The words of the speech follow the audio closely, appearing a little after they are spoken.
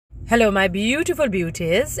Hello, my beautiful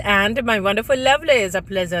beauties and my wonderful lovelies. A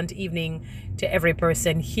pleasant evening to every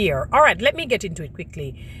person here. All right, let me get into it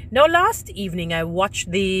quickly. Now, last evening, I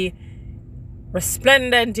watched the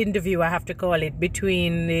resplendent interview, I have to call it,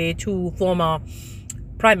 between the two former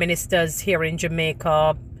prime ministers here in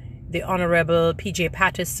Jamaica, the Honourable PJ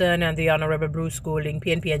Patterson and the Honourable Bruce Golding,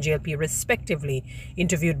 PNP and JLP, respectively,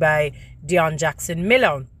 interviewed by Dion Jackson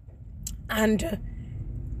Miller. And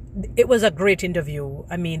it was a great interview.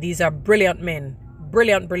 I mean, these are brilliant men,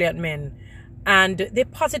 brilliant men. And they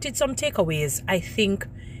posited some takeaways. I think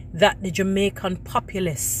that the Jamaican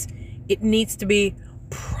populace, it needs to be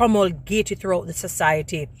promulgated throughout the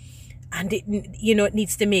society. And it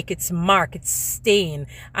needs to make its mark, its stain.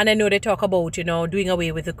 And I know they talk about, doing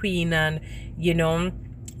away with the Queen and,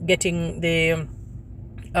 getting the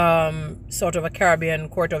sort of a Caribbean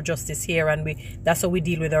Court of Justice here. And that's how we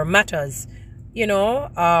deal with our matters.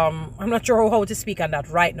 I'm not sure how to speak on that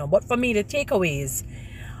right now. But for me, the takeaways.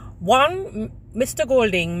 One, Mr.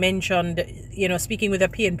 Golding mentioned, speaking with a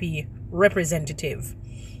PNP representative.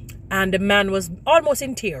 And the man was almost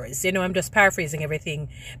in tears. I'm just paraphrasing everything.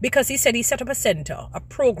 Because he said he set up a center, a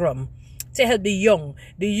program to help the young,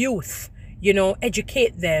 the youth,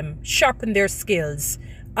 educate them, sharpen their skills,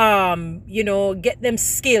 get them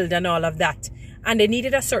skilled and all of that. And they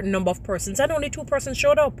needed a certain number of persons, and only 2 persons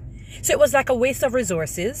showed up. So it was like a waste of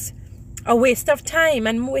resources, a waste of time,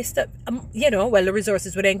 and waste of, the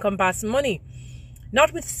resources would encompass money.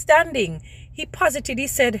 Notwithstanding, he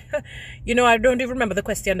said, I don't even remember the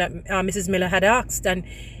question that Mrs. Miller had asked. And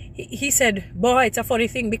he said, boy, it's a funny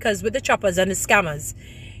thing, because with the choppers and the scammers,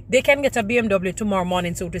 they can get a BMW tomorrow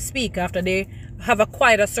morning, so to speak, after they have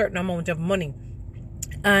acquired a certain amount of money.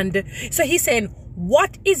 And so he's saying,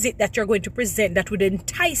 what is it that you're going to present that would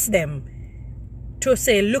entice them to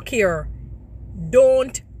say, look here,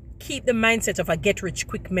 don't keep the mindset of a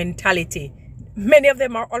get-rich-quick mentality. Many of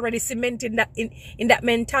them are already cemented in that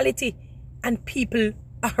mentality. And people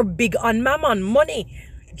are big on mammon, money.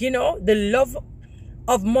 The love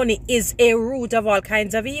of money is a root of all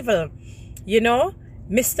kinds of evil.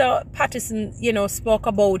 Mr. Patterson, spoke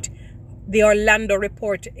about the Orlando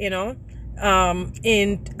report,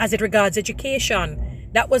 as it regards education.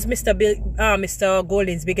 That was Mr.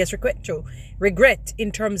 Golding's biggest regret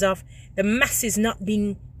in terms of the masses not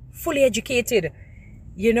being fully educated.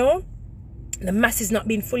 The masses not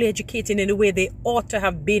being fully educated in the way they ought to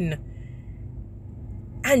have been.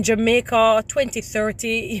 And Jamaica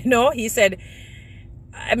 2030, he said,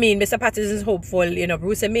 Mr. Patterson is hopeful,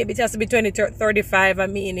 Bruce said maybe it has to be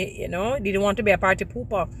 2035. He didn't want to be a party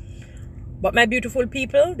pooper. But my beautiful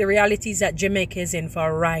people, the reality is that Jamaica is in for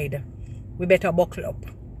a ride. We better buckle up.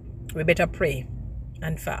 We better pray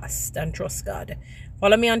and fast and trust God.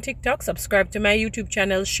 Follow me on TikTok, subscribe to my YouTube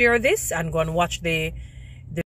channel, share this, and go and watch the